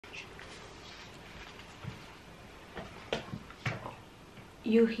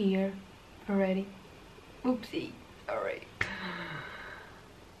you here already? Oopsie. Alright.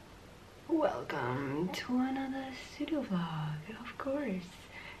 Welcome to another studio vlog, of course,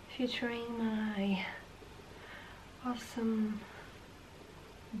 featuring my awesome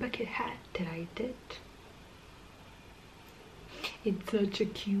bucket hat that I did. It's such a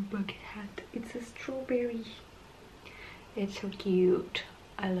cute bucket hat. It's a strawberry. It's so cute.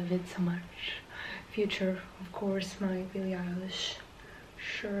 I love it so much. Future, of course, my Billie Eilish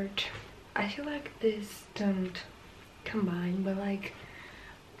shirt. I feel like this don't combine, but like,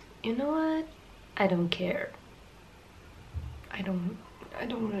 you know what? I don't care. I don't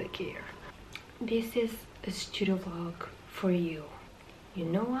really care. This is a studio vlog for you. You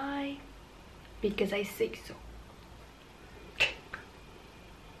know why? Because I say so.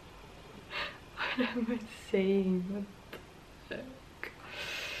 What am I saying? What the heck?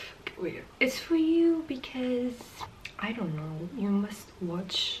 Weird. It's for you because I don't know. You must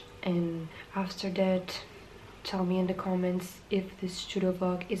watch, and after that, tell me in the comments if this studio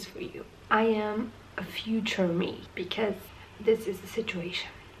vlog is for you. I am a future me because this is the situation.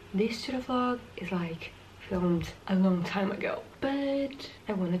 This studio vlog is like filmed a long time ago, but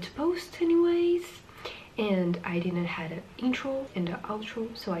I wanted to post anyways, and I didn't have an intro and an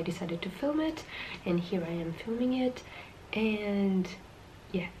outro, so I decided to film it, and here I am filming it. And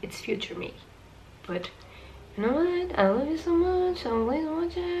yeah, it's future me. But you know what? I love you so much. Always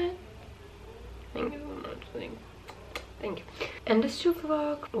watch it. Thank you so much. Thank you. And this studio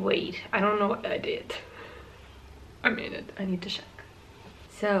vlog, wait, I don't know what I did. I made it. I need to check.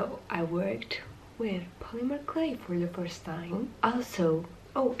 So I worked with polymer clay for the first time. Also,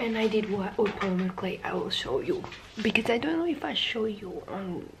 oh, and I did what with polymer clay. I will show you, because I don't know if I show you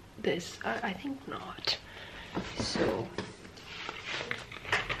on this. I think not. So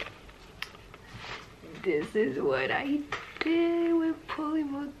this is what I did with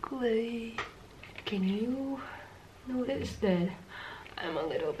polymer clay. Can you notice that I'm a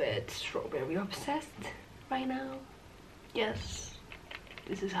little bit strawberry obsessed right now? Yes,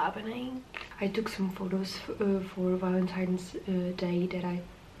 this is happening. I took some photos for Valentine's Day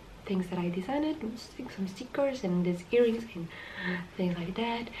things that I designed, some stickers and these earrings and things like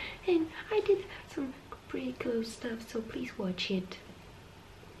that, and I did some pretty cool stuff, so please watch it.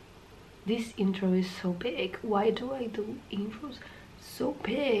 This intro is so big. Why do I do intros so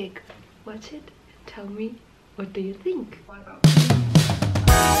big? Watch it. Tell me, what do you think?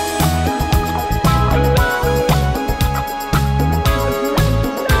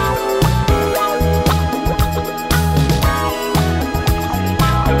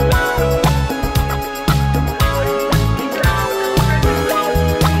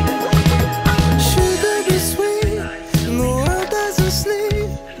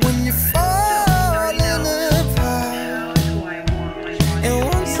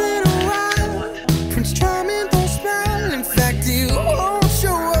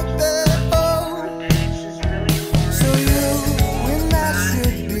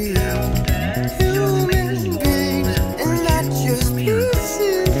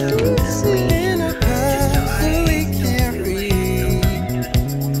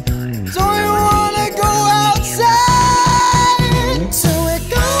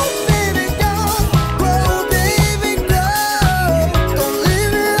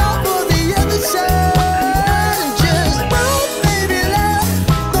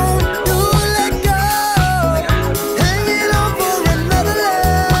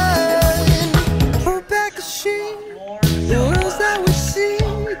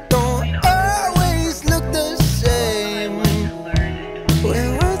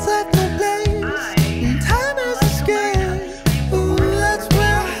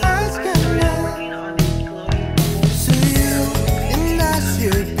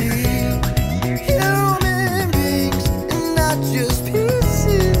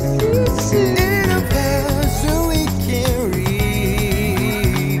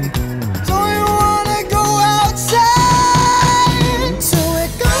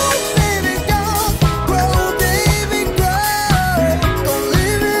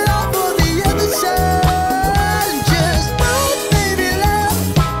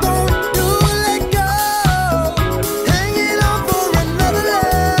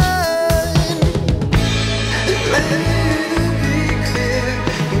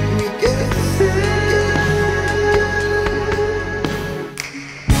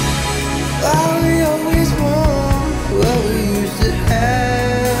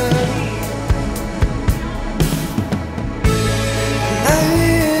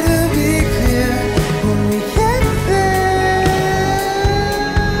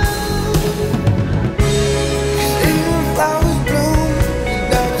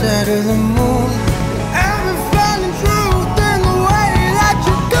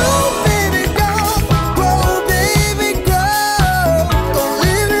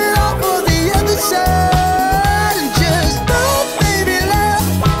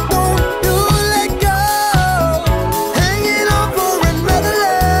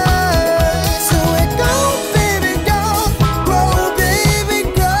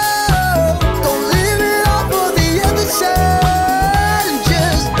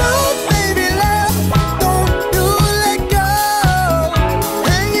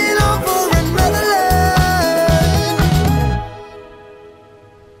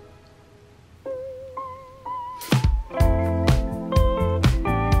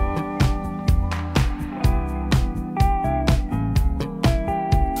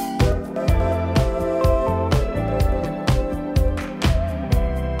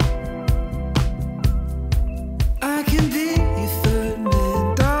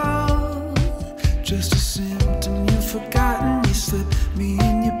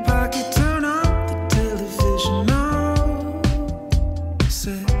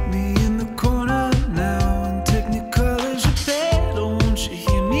 set me in the corner now, and Technicolor's your better, won't you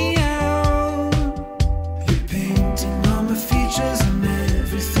hear me out? You're painting all my features and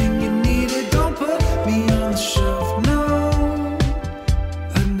everything you needed. Don't put me on the shelf, no,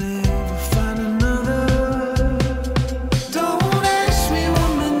 I'd never find another. Don't ask me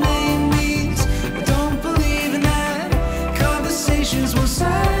what my name means, I don't believe in that. Conversations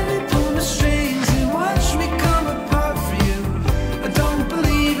one-sided, pull my strings and watch me come apart for you. I don't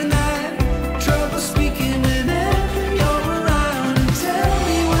believe in that. Trouble speaking whenever you're around, and tell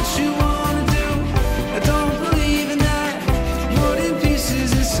me what you wanna do. I don't believe in that. Wooden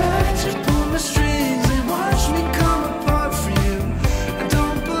pieces inside, just pull my strings and watch me come apart for you. I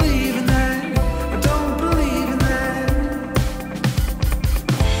don't believe in that. I don't believe in that.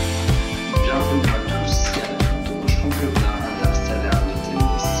 Bienvenue à tous et à toutes au championnat interstellaire de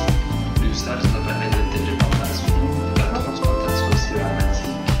tennis. L'usage d'appareils de téléportation, de la transportation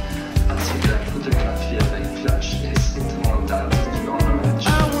cinématique, ainsi que la photographie avec flash et strictement interdit durant le match. I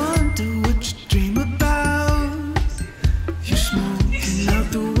wonder what you dream about. You're smoking out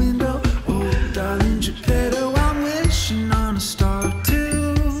the window. Oh, darling Geppetto, I'm wishing on a star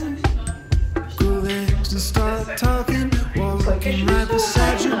too. Go there and start talking. Walking right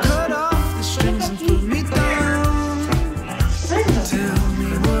beside you. Cut off the strings and put me down. Tell me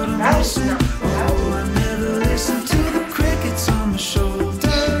what I'm missing. Oh, I never listen to the crickets on my shoulder.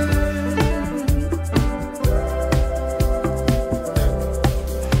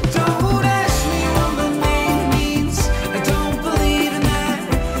 Don't ask me what my name means, I don't believe in that.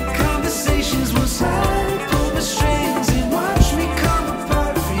 Conversations one-sided, pull my strings and watch me come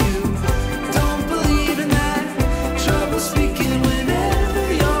apart for you. Don't believe in that. Trouble speaking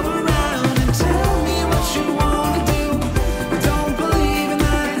whenever you're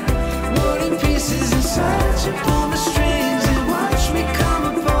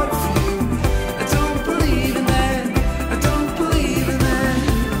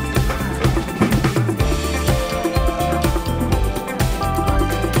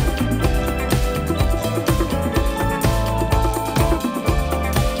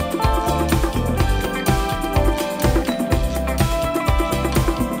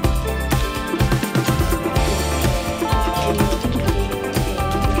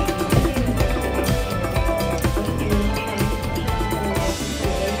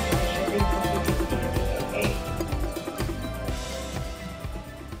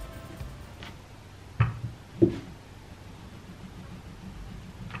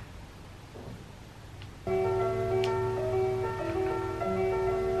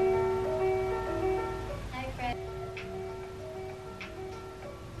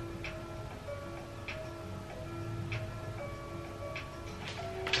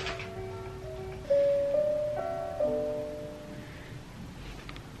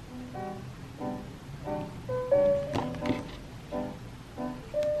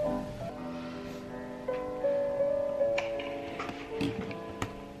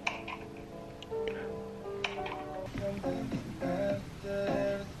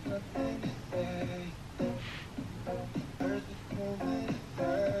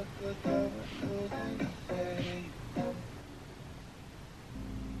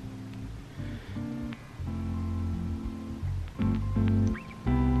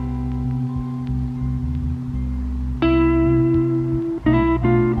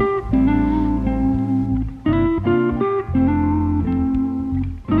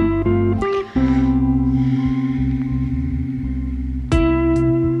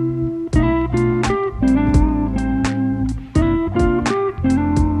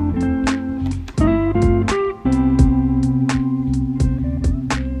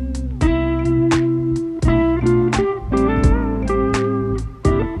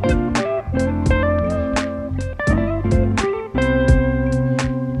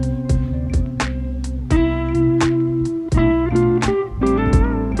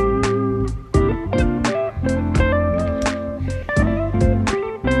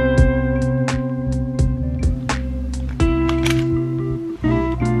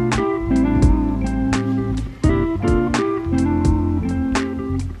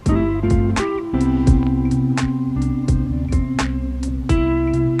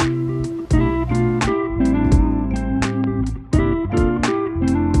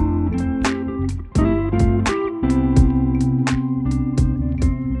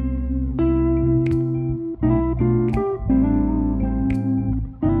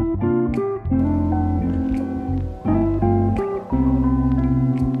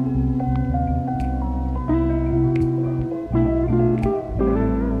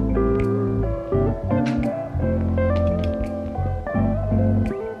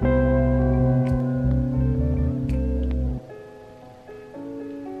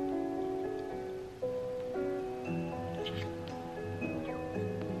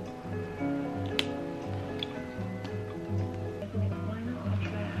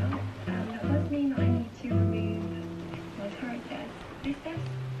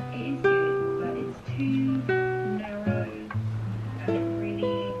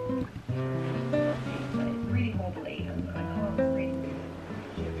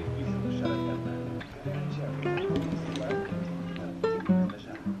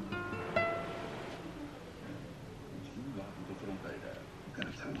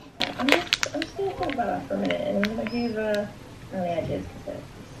flavor. Oh yeah, it is because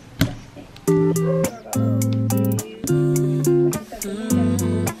it's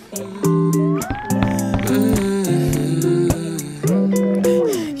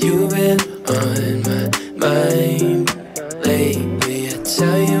You've been on my mind lately, I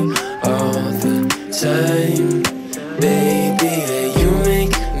tell you all the time, baby, that you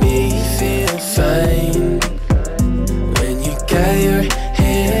make me feel fine when you got your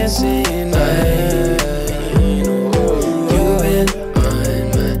hands in mine. You've been on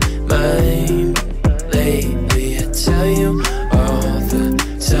my mind lately, I tell you all the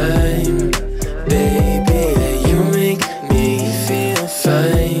time, baby, that you make me feel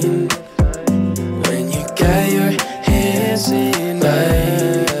fine when you got your hands in mine.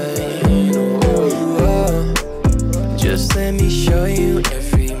 Just let me show you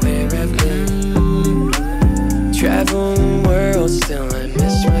everywhere I've been. Travel the world, still I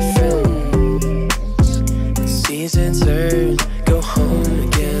miss my friends. The seasons turn, go home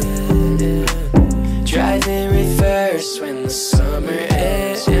again. Drive in reverse when the summer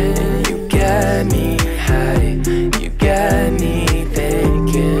ends. You got me high, you got me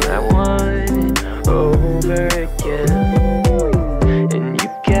thinking I want it over again. And you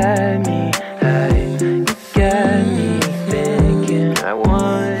got me high, you got me thinking I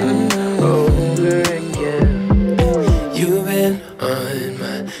want it over again. You've been on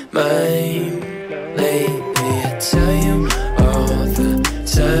my mind lately, I tell you all the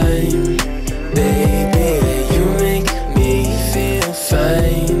time, baby, that you make me feel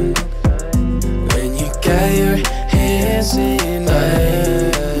fine when you got your hands in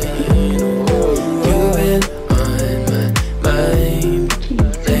mine. You've been on my mind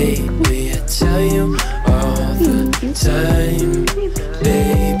lately, I tell you all the time,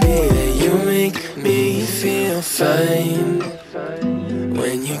 baby, that you make me feel fine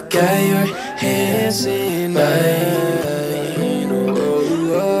when you got your hands in mine.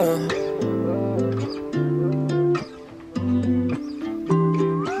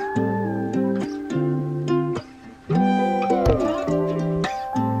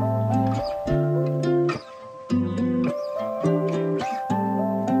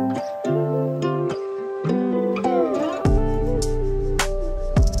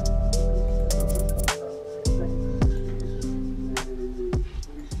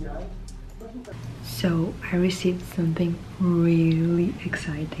 So I received something really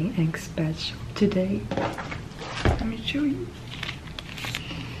exciting and special today. Let me show you.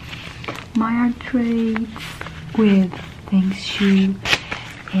 My art trays with thanks you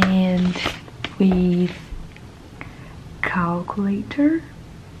and with calculator.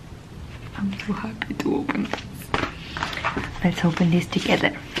 I'm so happy to open this. Let's open this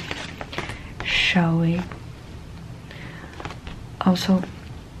together, shall we? Also,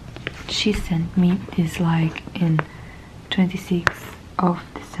 she sent me this like in 26th of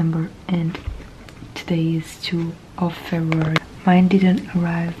December and today is 2 of February. Mine didn't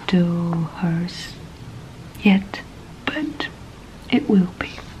arrive to hers yet, but it will be.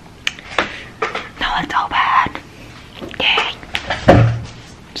 Now let's open. Yay!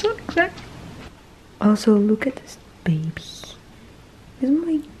 I'm so excited. Also, look at this baby. This is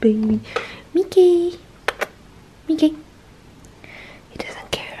my baby. Mickey! Mickey! He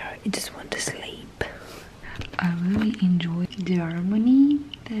doesn't care, he just wants to sleep. I really enjoy the harmony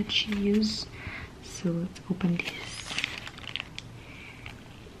that she used. So let's open this.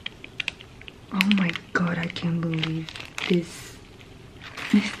 Oh my god, I can't believe this.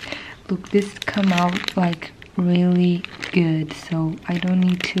 Look, this come out like really good. So I don't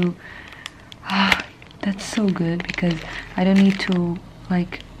need to... that's so good because I don't need to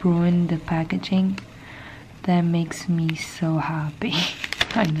like ruin the packaging. That makes me so happy.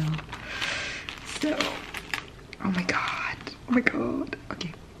 I know. So, oh my god, oh my god.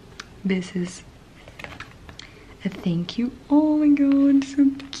 Okay, this is a thank you. Oh my god, so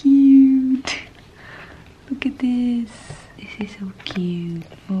cute. Look at this. This is so cute.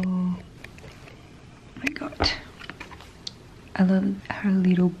 Oh my god, I love her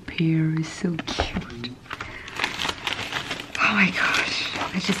little pear. Is so cute. Oh my gosh,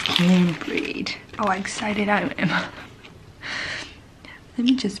 I just can't breathe. How excited I am. Let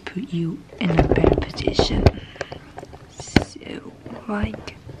me just put you in a better position. So,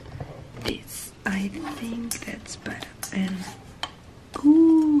 like this. I think that's better. And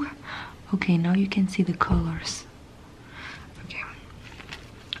ooh, okay, now you can see the colors. Okay.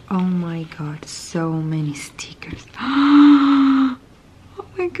 Oh my god, so many stickers. Oh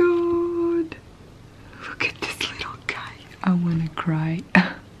my god, look at this little guy. I wanna cry.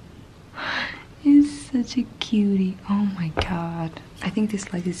 He's such a cutie. Oh my god, I think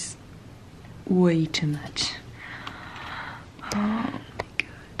this light is way too much.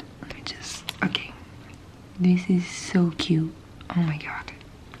 This is so cute. Oh my god.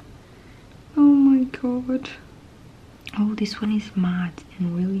 Oh my god. Oh, this one is matte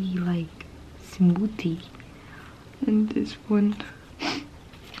and really like smoothie. And this one,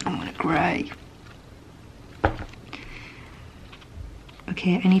 I'm gonna cry.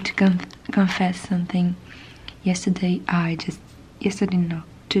 Okay, I need to confess something. Today, I just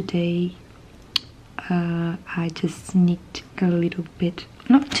sneaked a little bit.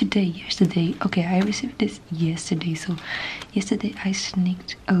 Not today, yesterday. Okay, I received this yesterday, so yesterday I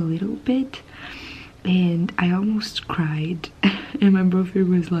sneaked a little bit and I almost cried. And my boyfriend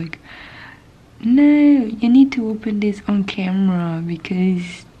was like, no, you need to open this on camera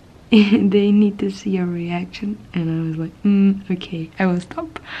because they need to see your reaction. And I was like, okay, I will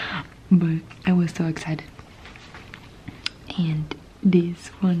stop. But I was so excited. And this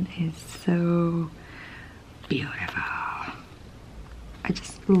one is so beautiful. I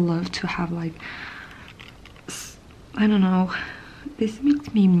just love to have like, I don't know, this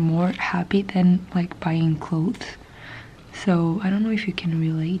makes me more happy than like buying clothes. So I don't know if you can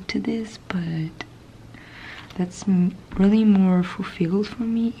relate to this, but that's really more fulfilled for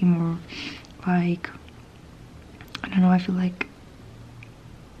me and more like, I don't know, I feel like,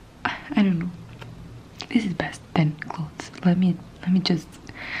 I don't know, this is best than clothes. Let me just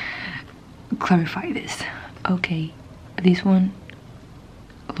clarify this. Okay, this one,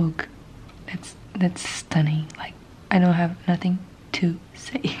 look, that's stunning. Like, I don't have nothing to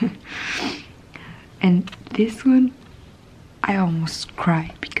say. And this one, I almost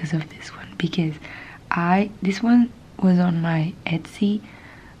cried because of this one, because this one was on my Etsy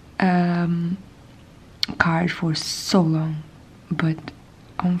card for so long, but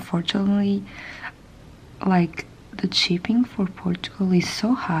unfortunately, like, the shipping for Portugal is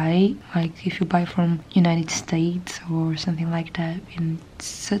so high. Like, if you buy from United States or something like that, and it's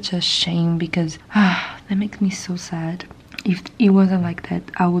such a shame because that makes me so sad. If it wasn't like that,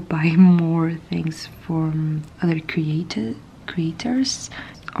 I would buy more things from other creators.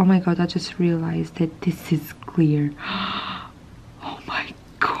 Oh my god, I just realized that this is clear. Oh my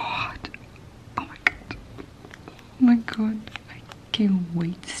god. Oh my god. Oh my god. I can't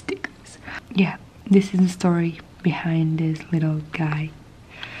wait to stick this. Yeah, this is the story behind this little guy.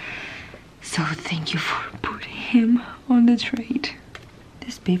 So thank you for putting him on the trade.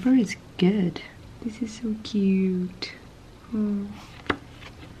 This paper is good. This is so cute. Oh,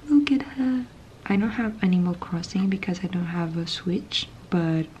 look at her. I don't have Animal Crossing because I don't have a Switch,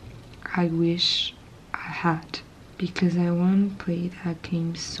 but I wish I had, because I want to play that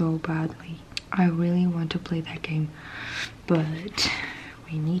game so badly. I really want to play that game, but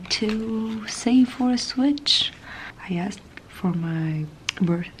we need to save for a Switch. I asked for my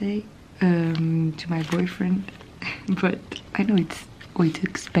birthday to my boyfriend, but I know it's way too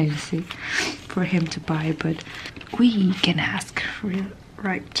expensive for him to buy, but we can ask for it,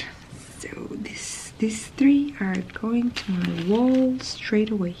 right? So these three are going to my wall straight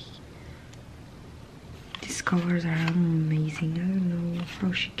away. These colors are amazing. I don't know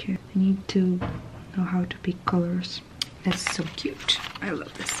how she can. I need to know how to pick colors. That's so cute. I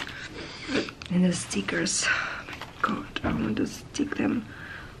love this. And the stickers. Oh my god, I want to stick them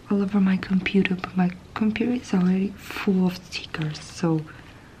all over my computer, but my computer is already full of stickers, so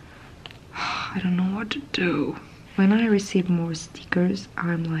I don't know what to do. When I receive more stickers,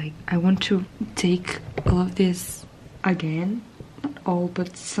 I'm like, I want to take all of this again, not all,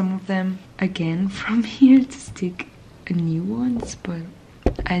 but some of them again from here to stick new ones, but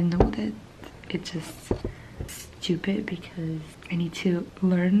I know that it's just stupid because I need to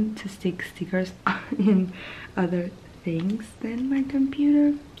learn to stick stickers in other things than my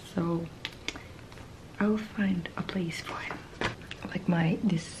computer, so I'll find a place for it. Like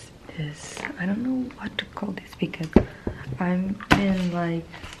this I don't know what to call this, because I've been like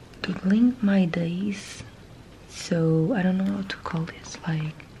doodling my days, so I don't know how to call this,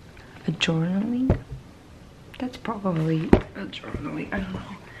 like a journaling. That's probably a journaling, I don't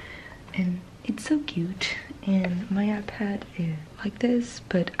know. And it's so cute, and my iPad is like this,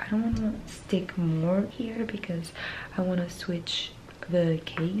 but I don't want to stick more here because I want to switch the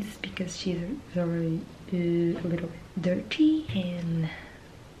case because she's already a little bit dirty, and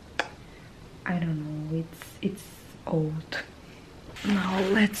I don't know, it's old. Now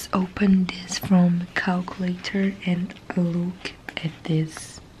let's open this from calculator and look at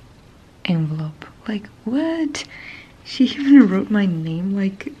this envelope. Like, what? She even wrote my name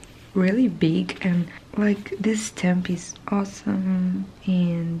like really big, and like this stamp is awesome,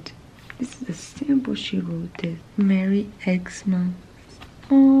 and this is the sample she wrote this. Merry Xmas.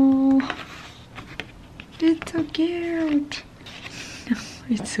 Oh, it's so cute.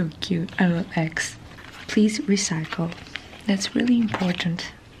 It's so cute. I love X. please recycle. That's really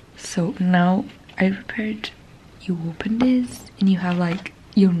important. So now I prepared. You open this and you have like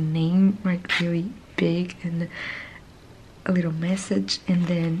your name like really big and a little message, and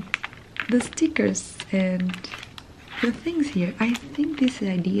then the stickers and the things here. I think this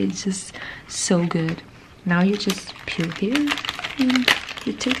idea is just so good. Now you just peel here and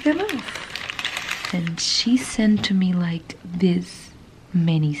you take them off. And she sent to me like this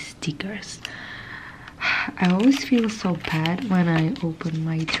many stickers. I always feel so bad when I open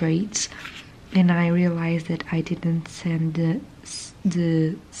my trades and I realize that I didn't send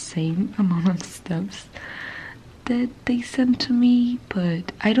the same amount of stuffs that they sent to me,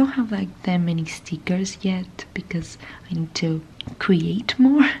 but I don't have like that many stickers yet because I need to create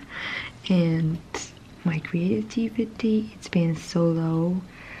more, and my creativity, it's been so low,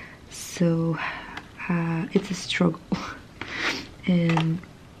 so it's a struggle. And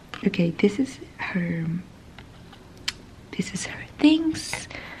okay, this is her things,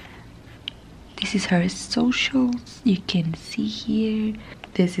 this is her socials. You can see here,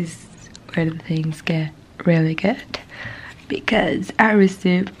 this is where the things get really good, because I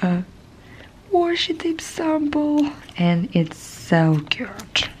received a washi tape sample and it's so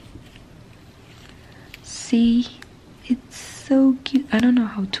cute. See, it's so cute. I don't know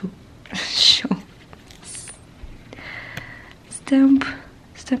how to show. Stamp,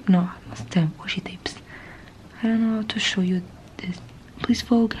 washi tapes. I don't know how to show you this. Please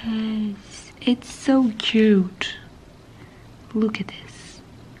focus. It's so cute. Look at this.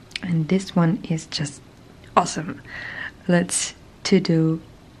 And this one is just awesome. Let's do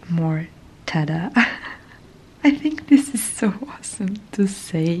more tada. I think this is so awesome to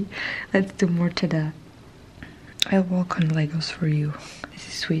say. Let's do more tada. I'll walk on Legos for you. This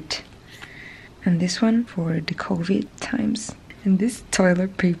is sweet. And this one for the COVID times. And this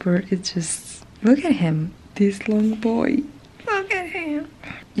toilet paper is just, look at him, this long boy. Look at him.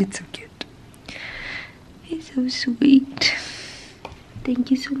 It's so cute. He's so sweet. Thank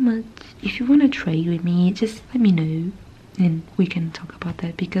you so much. If you want to trade with me, just let me know and we can talk about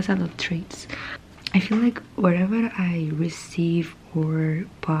that, because I love trades. I feel like whatever I receive or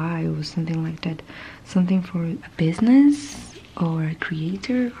buy or something like that, something for a business or a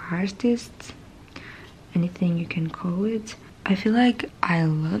creator, artist, anything you can call it, I feel like I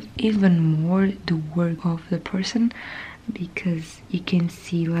love even more the work of the person, because you can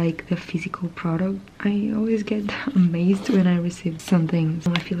see like the physical product. I always get amazed when I receive something.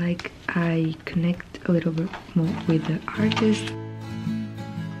 I feel like I connect a little bit more with the artist.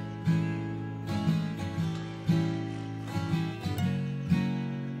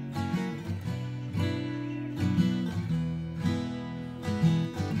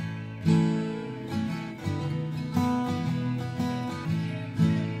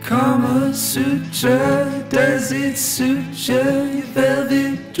 Kama Sutra, does it suit you? Your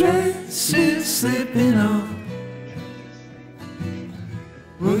velvet dress is slipping off.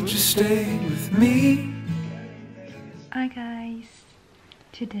 Would you stay with me? Hi guys,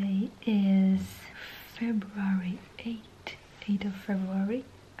 today is February 8th of February.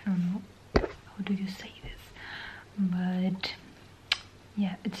 I don't know how do you say this, but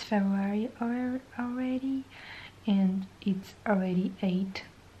yeah, it's February already, and it's already 8,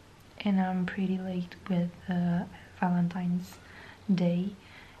 and I'm pretty late with Valentine's Day,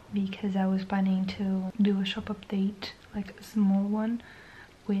 because I was planning to do a shop update, like a small one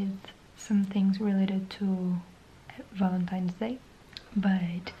with some things related to Valentine's Day,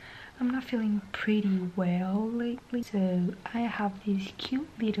 but I'm not feeling pretty well lately, so I have this cute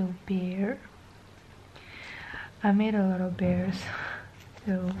little bear. I made a lot of bears,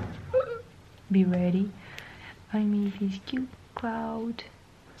 so be ready. I made this cute cloud,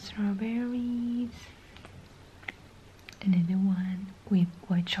 strawberries, another one with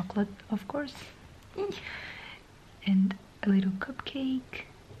white chocolate, of course, and a little cupcake.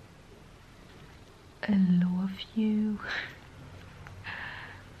 I love you.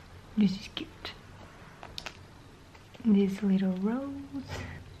 This is cute. This little rose,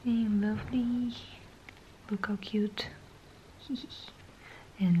 and lovely. Look how cute.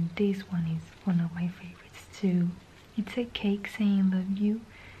 And this one is one of my favorites too. It's a cake saying love you,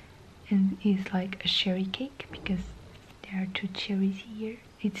 and it's like a cherry cake because there are 2 cherries here.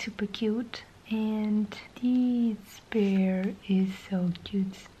 It's super cute, and this bear is so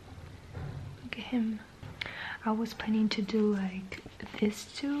cute. Look at him. I was planning to do like this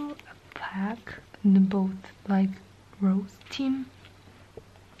two, a pack, and both like rose theme.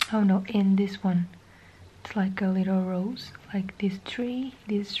 Oh no, and this one, it's like a little rose, like this tree,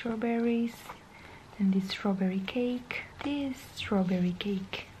 these strawberries, and this strawberry cake, this strawberry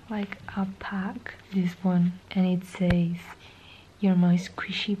cake. like a pack, this one, and it says, "You're my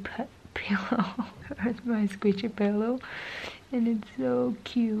squishy pillow." It's my squishy pillow, and it's so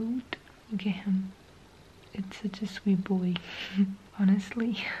cute. Look at him. It's such a sweet boy.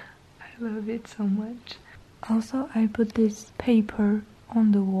 Honestly, I love it so much. Also, I put this paper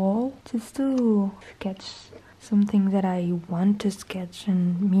on the wall just to sketch something that I want to sketch,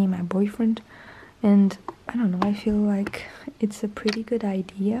 and me and my boyfriend. And I don't know, I feel like it's a pretty good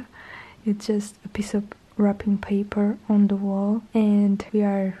idea. It's just a piece of wrapping paper on the wall, and we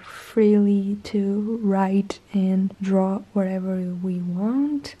are freely to write and draw whatever we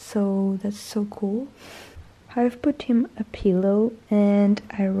want. So that's so cool. I've put him a pillow, and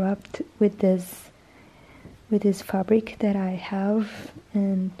I wrapped with this fabric that I have,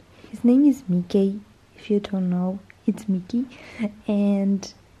 and his name is Mickey. If you don't know, it's Mickey,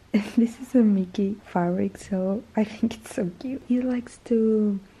 and this is a Mickey fabric, so I think it's so cute. He likes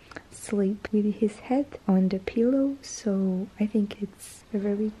to sleep with his head on the pillow, so I think it's a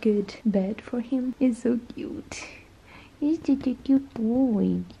very good bed for him. It's so cute. He's such a cute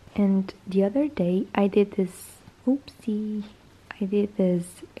boy. And the other day I did this, oopsie, I did this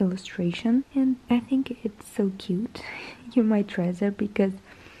illustration, and I think it's so cute. You might treasure, because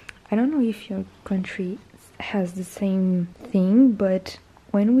I don't know if your country has the same thing, but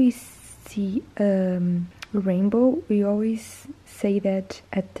when we see a rainbow, we always say that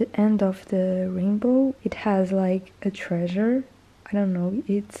at the end of the rainbow it has like a treasure. I don't know,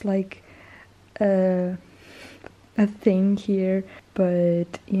 it's like a thing here,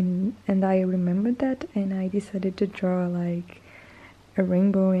 but and I remembered that, and I decided to draw like a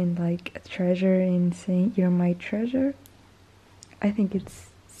rainbow and like a treasure and saying, "You're my treasure." I think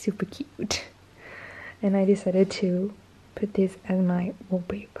it's super cute, and I decided to put this as my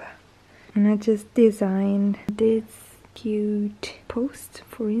wallpaper. And I just designed this cute post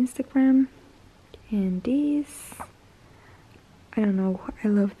for Instagram, and this, I don't know, I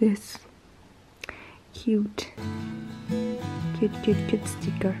love this cute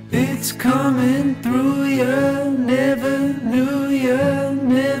sticker. It's coming through you, never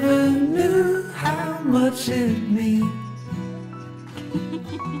knew how much it means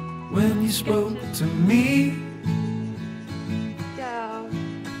when you spoke to me.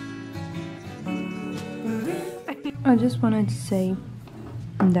 I just wanted to say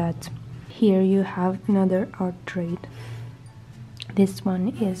that here you have another art trade. This one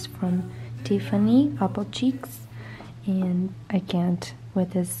is from Tiffany, Apple Cheeks, and I can't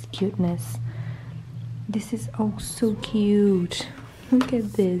with this cuteness. This is oh so cute. Look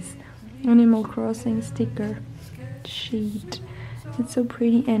at this Animal Crossing sticker sheet. It's so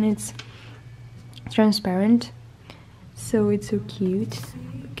pretty, and it's transparent, so it's so cute.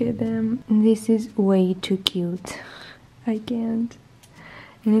 Look at them. This is way too cute. I can't.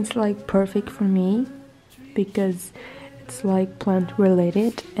 And it's like perfect for me, because it's like plant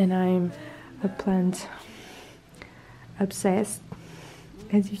related, and I'm a plant obsessed,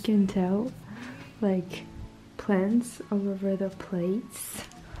 as you can tell. Like plants all over the place.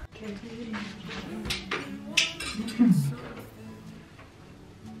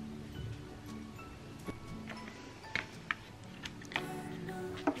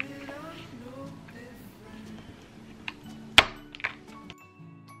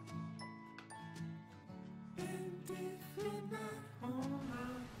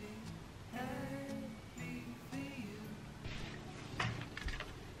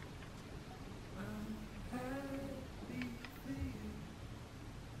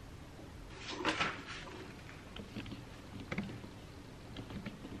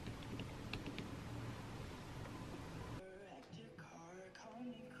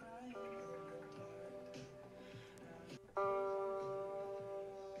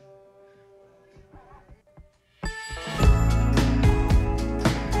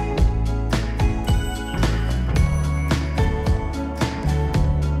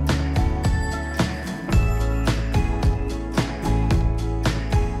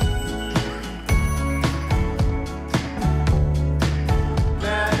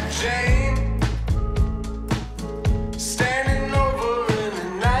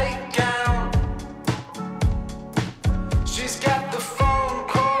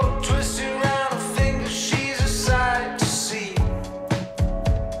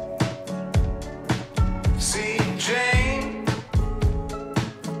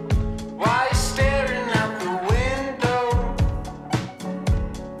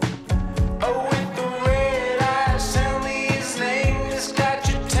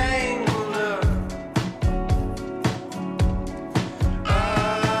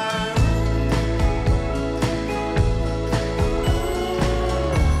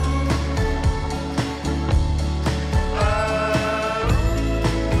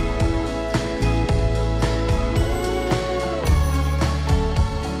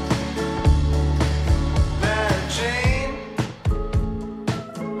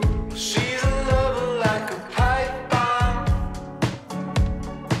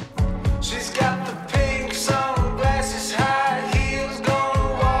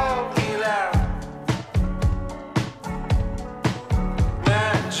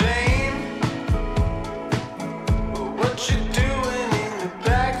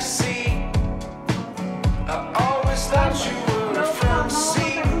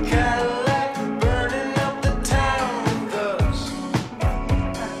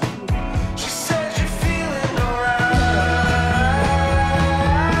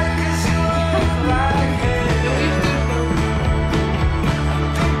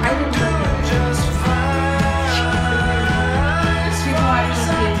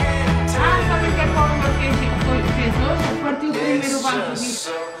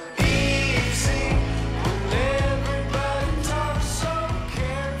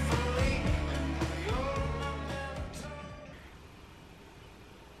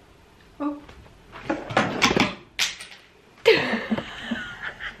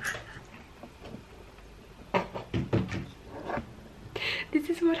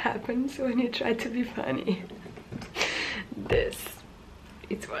 happens when you try to be funny. This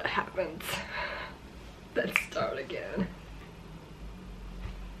is what happens. Let's start again.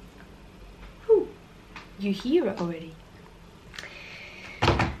 Whew. You here already?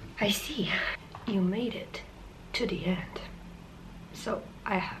 I see. You made it to the end. So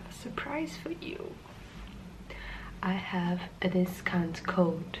I have a surprise for you. I have a discount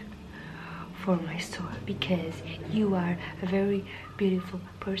code for my store because you are a very beautiful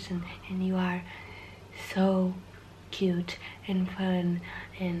person and you are so cute and fun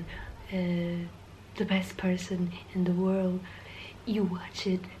and the best person in the world. You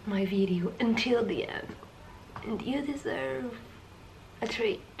watched my video until the end and you deserve a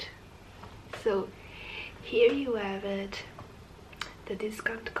treat. So here you have it, the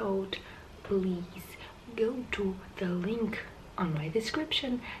discount code. Please go to the link on my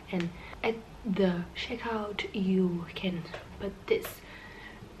description and at the checkout you can put this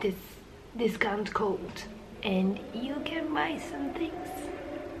discount code and you can buy some things,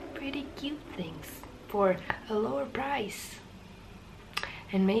 pretty cute things, for a lower price.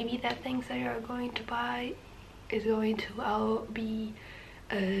 And maybe that things that you are going to buy is going to be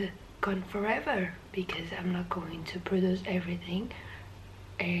gone forever, because I'm not going to produce everything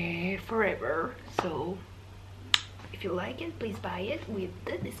forever. So if you like it, please buy it with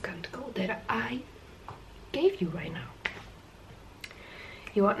the discount code that I gave you right now.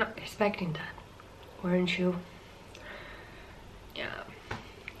 You are not expecting that, weren't you? Yeah,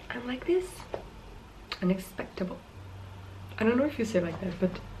 I'm like this, unexpectable. I don't know if you say like that,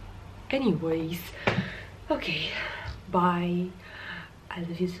 but anyways, okay, bye. I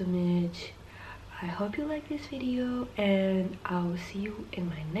love you so much. I hope you like this video and I'll see you in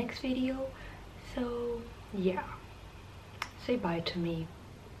my next video. So yeah, say bye to me.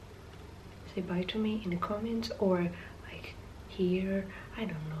 Say bye to me in the comments or like here, I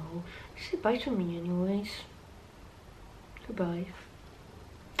don't know. Say bye to me anyways. Goodbye.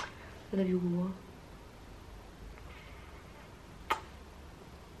 I love you all.